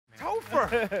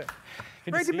Topher.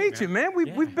 Great to meet you, man.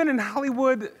 We've been in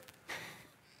Hollywood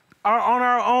on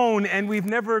our own, and we've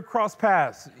never crossed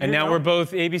paths. And now we're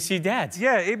both ABC dads.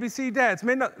 Yeah, ABC dads.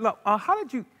 Man, look, how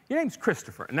did you... Your name's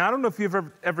Christopher. Now, I don't know if you've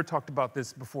ever talked about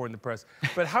this before in the press,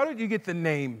 but how did you get the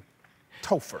name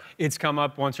Topher? It's come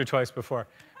up once or twice before.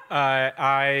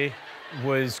 I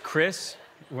was Chris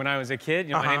when I was a kid.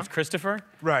 You know, my name's Christopher.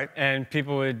 Right. And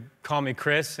people would call me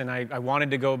Chris, and I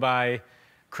wanted to go by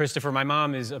Christopher. My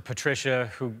mom is a Patricia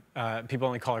who people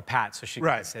only call her Pat, so she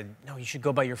said, no, you should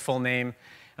go by your full name.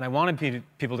 And I wanted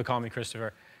people to call me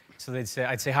Christopher. So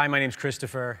I'd say, hi, my name's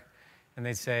Christopher. And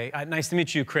they'd say, nice to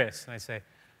meet you, Chris. And I'd say,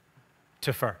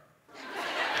 Topher.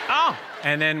 Oh.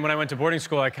 And then when I went to boarding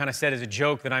school, I kind of said as a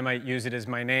joke that I might use it as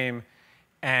my name.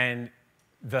 And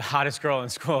the hottest girl in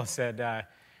school said,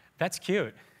 that's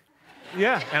cute.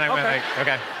 Yeah. And I went like,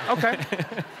 okay. Okay.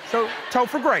 So,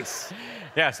 Topher Grace.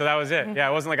 Yeah, so that was it. Yeah,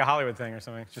 it wasn't like a Hollywood thing or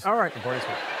something. Just all right. Boarding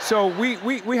school. So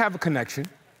we have a connection.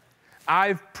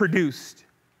 I've produced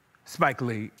Spike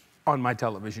Lee on my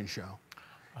television show.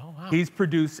 Oh, wow. He's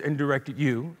produced and directed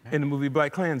you in the movie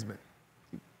BlacKkKlansman.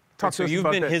 So you've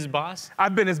been his boss?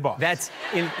 I've been his boss.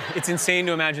 It's insane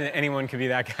to imagine that anyone could be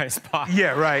that guy's boss.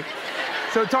 Yeah, right.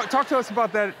 So talk to us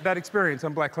about that experience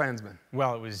on BlacKkKlansman.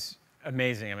 Well, it was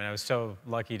amazing. I mean, I was so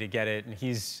lucky to get it, and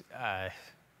he's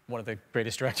one of the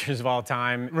greatest directors of all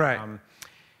time. Right.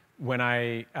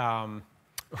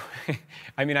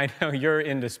 I mean, I know you're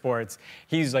into sports.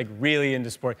 He's like really into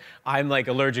sports. I'm like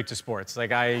allergic to sports.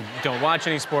 Like I don't watch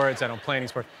any sports. I don't play any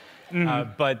sports.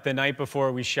 But the night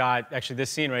before we shot, actually this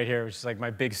scene right here, which is like my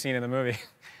big scene in the movie,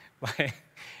 like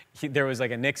there was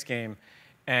like a Knicks game,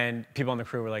 and people on the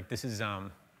crew were like, "This is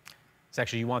it's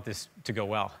actually, you want this to go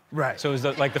well." Right. So it was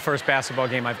like the first basketball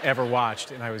game I've ever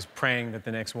watched, and I was praying that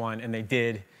the Knicks won, and they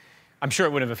did. I'm sure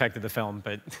it would have affected the film,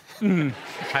 but I don't know.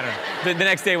 The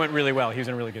next day went really well. He was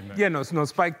in a really good mood. Yeah, no,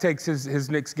 Spike takes his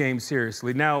Knicks game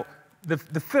seriously. Now, the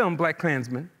film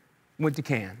BlacKkKlansman went to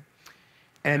Cannes,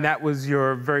 and that was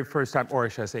your very first time, or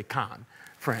should I say Cannes,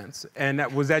 France. And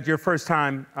was that your first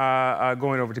time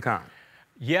going over to Cannes?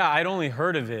 Yeah, I'd only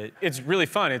heard of it. It's really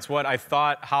fun. It's what I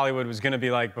thought Hollywood was going to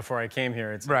be like before I came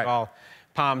here. It's like all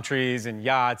palm trees and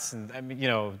yachts, and I mean, you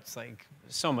know, it's like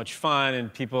so much fun,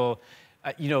 and people.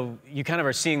 You know, you kind of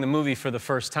are seeing the movie for the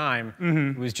first time.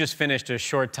 It was just finished a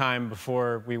short time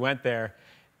before we went there.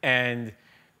 And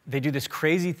they do this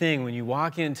crazy thing when you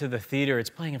walk into the theater, it's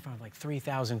playing in front of like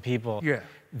 3,000 people. Yeah.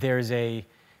 There's a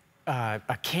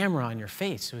camera on your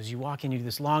face. So as you walk in, you do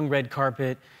this long red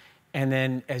carpet. And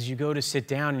then as you go to sit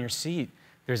down in your seat,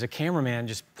 there's a cameraman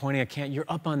just pointing a camera. You're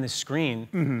up on this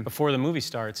screen before the movie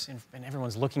starts, and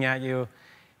everyone's looking at you.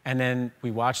 And then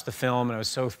we watched the film, and I was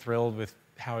so thrilled with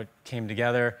how it came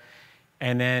together.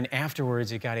 And then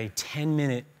afterwards, it got a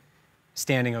 10-minute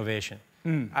standing ovation.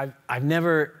 I've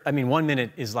never, I mean, 1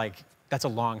 minute is like, that's a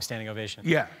long standing ovation.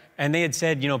 Yeah. And they had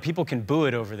said, you know, people can boo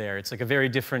it over there. It's like a very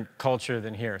different culture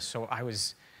than here. So I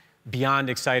was beyond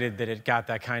excited that it got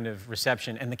that kind of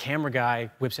reception. And the camera guy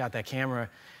whips out that camera,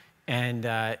 and,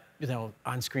 you know,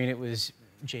 on screen it was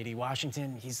J.D.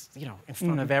 Washington. He's, you know, in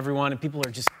front of everyone, and people are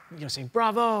just, you know, saying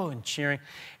bravo and cheering.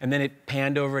 And then it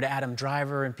panned over to Adam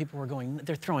Driver, and people were going,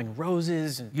 they're throwing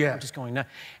roses, and they were just going nuts.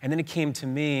 And then it came to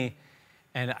me,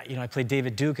 and, you know, I played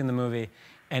David Duke in the movie,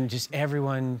 and just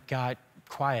everyone got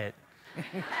quiet.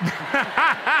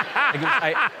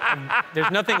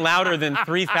 There's nothing louder than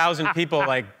 3,000 people,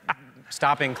 like,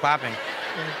 stopping, clapping.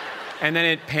 And then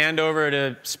it panned over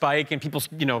to Spike, and people,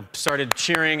 you know, started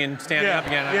cheering and standing up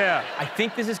again. I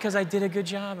think this is because I did a good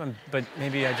job, but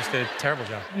maybe I just did a terrible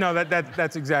job. No,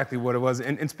 that's exactly what it was.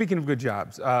 And speaking of good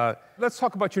jobs, let's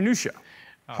talk about your new show,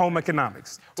 Home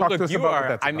Economics. Talk to us about what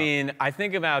that's about. I mean, I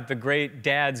think about the great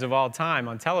dads of all time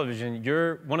on television.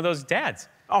 You're one of those dads.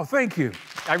 Oh, thank you.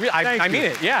 I mean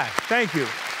it, yeah. Thank you.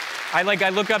 I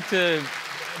look up to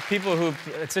people who,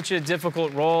 it's such a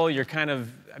difficult role. You're kind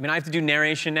of, I mean, I have to do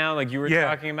narration now, like you were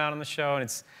talking about on the show, and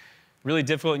it's really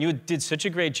difficult. And you did such a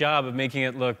great job of making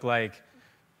it look like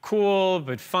cool,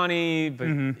 but funny, but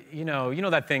you know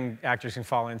that thing actors can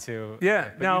fall into.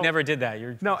 Yeah. But you never did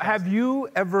that. Now, have you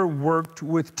ever worked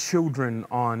with children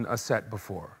on a set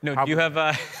before? No. Do you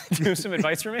have some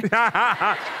advice for me?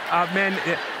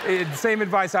 Man, same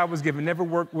advice I was given. Never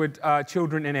work with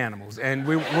children and animals, and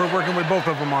we're working with both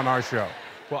of them on our show.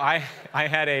 Well, I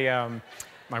had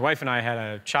my wife and I had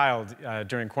a child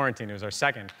during quarantine. It was our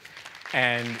second.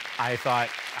 And I thought,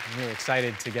 I'm really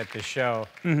excited to get this show.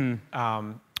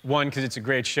 One, because it's a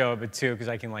great show, but two, because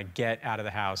I can, like, get out of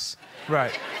the house.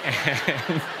 Right.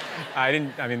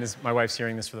 And I mean, my wife's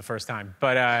hearing this for the first time,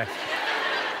 but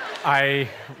I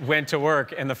went to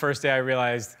work, and the first day I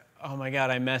realized, oh my God,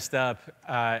 I messed up.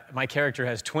 My character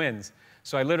has twins.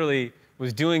 So I literally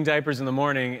was doing diapers in the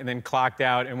morning and then clocked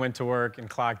out and went to work and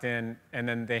clocked in, and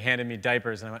then they handed me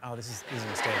diapers and I went, oh, this is a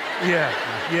mistake.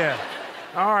 Yeah.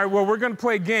 All right, well, we're gonna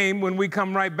play a game when we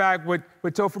come right back with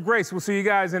Topher Grace. We'll see you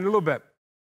guys in a little bit.